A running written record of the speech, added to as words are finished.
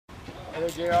Hey there,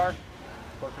 JR.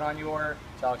 Working on your,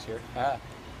 it's Alex here,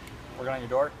 working on your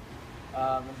door.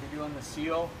 I'm going to be doing the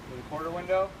seal with the quarter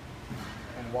window,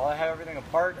 and while I have everything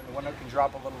apart and the window can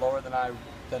drop a little lower than it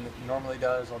normally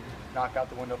does, I'll knock out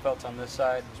the window felts on this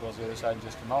side as well as the other side in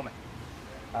just a moment.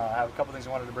 I have a couple things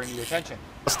I wanted to bring to your attention.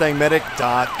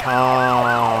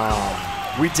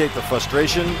 MustangMedic.com. We take the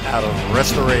frustration out of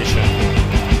restoration.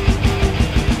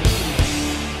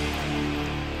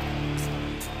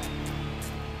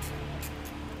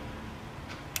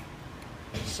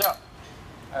 So,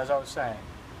 as I was saying,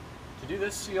 to do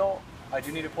this seal, I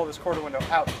do need to pull this quarter window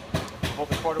out. To pull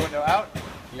the quarter window out,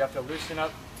 you have to loosen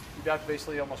up, you have to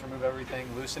basically almost remove everything,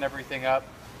 loosen everything up.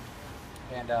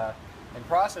 And in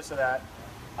process of that,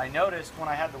 I noticed when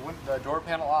I had the door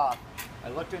panel off, I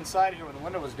looked inside here when the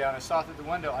window was down, I saw through the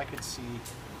window, I could see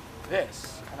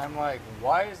this. And I'm like,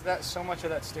 why is that so much of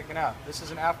that sticking out? This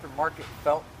is an aftermarket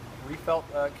refelt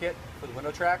kit for the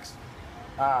window tracks.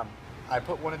 I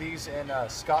put one of these in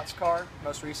Scott's car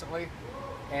most recently,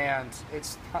 and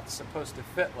it's not supposed to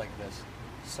fit like this.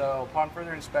 So upon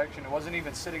further inspection, it wasn't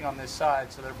even sitting on this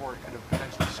side, so therefore it could have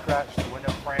potentially scratched the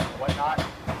window frame and whatnot.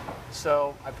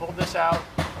 So I pulled this out,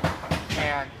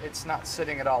 and it's not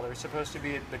sitting at all. There's supposed to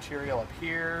be material up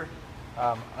here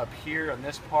on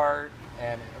this part,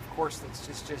 and of course it's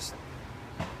just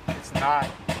it's not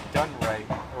done right,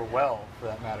 or well for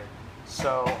that matter.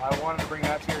 So I wanted to bring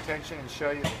that to your attention and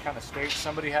show you the kind of state.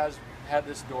 Somebody has had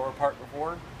this door apart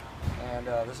before, and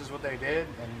this is what they did.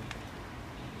 And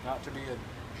not to be a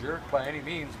jerk by any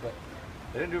means, but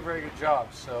they didn't do a very good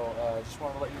job. So I just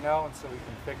wanted to let you know, and so we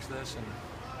can fix this and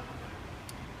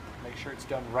make sure it's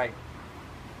done right.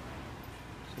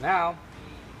 So now,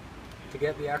 to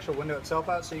get the actual window itself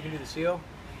out so you can do the seal,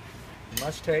 you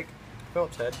must take the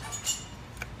Phillips head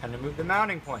and remove the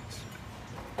mounting points.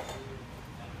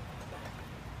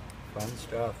 Fun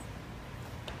stuff.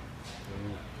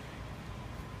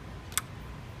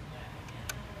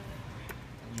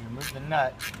 And you remove the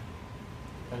nut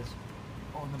that is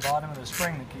on the bottom of the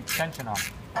spring that keeps tension on.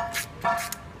 So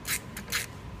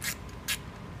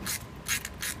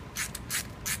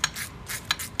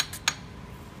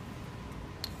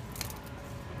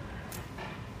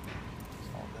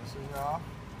this is off.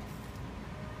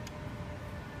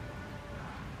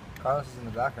 Carlos is in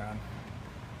the background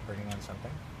working on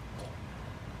something.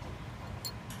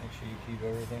 Make sure you keep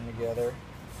everything together.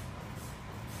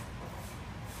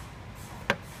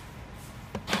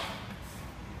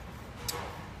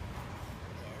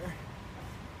 There.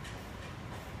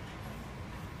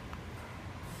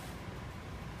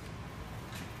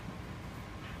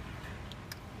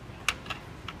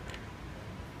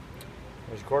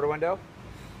 There's a quarter window.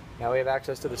 Now we have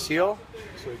access to the seal,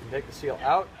 so we can take the seal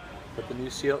out, put the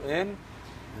new seal in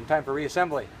time for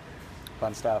reassembly.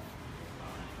 Fun stuff.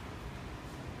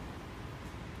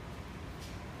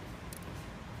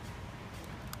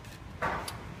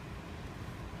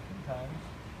 Sometimes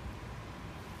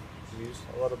use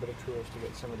a little bit of tools to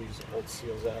get some of these old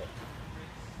seals out.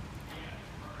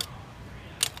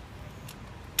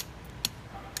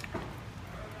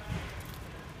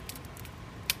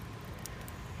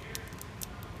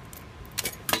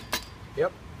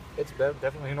 Yep, it's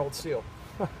definitely an old seal.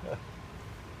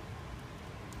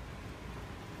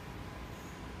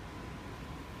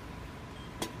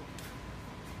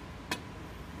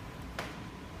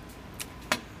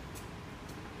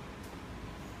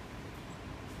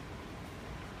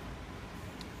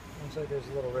 Looks like there's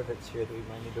little rivets here that we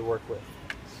might need to work with.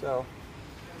 So,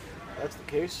 if that's the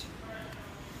case,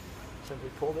 simply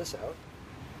pull this out,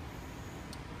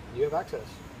 and you have access.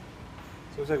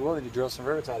 So it looks like we'll need to drill some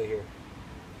rivets out of here.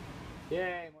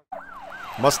 Yay!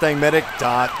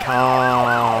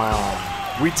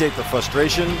 MustangMedic.com. We take the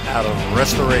frustration out of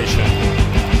restoration.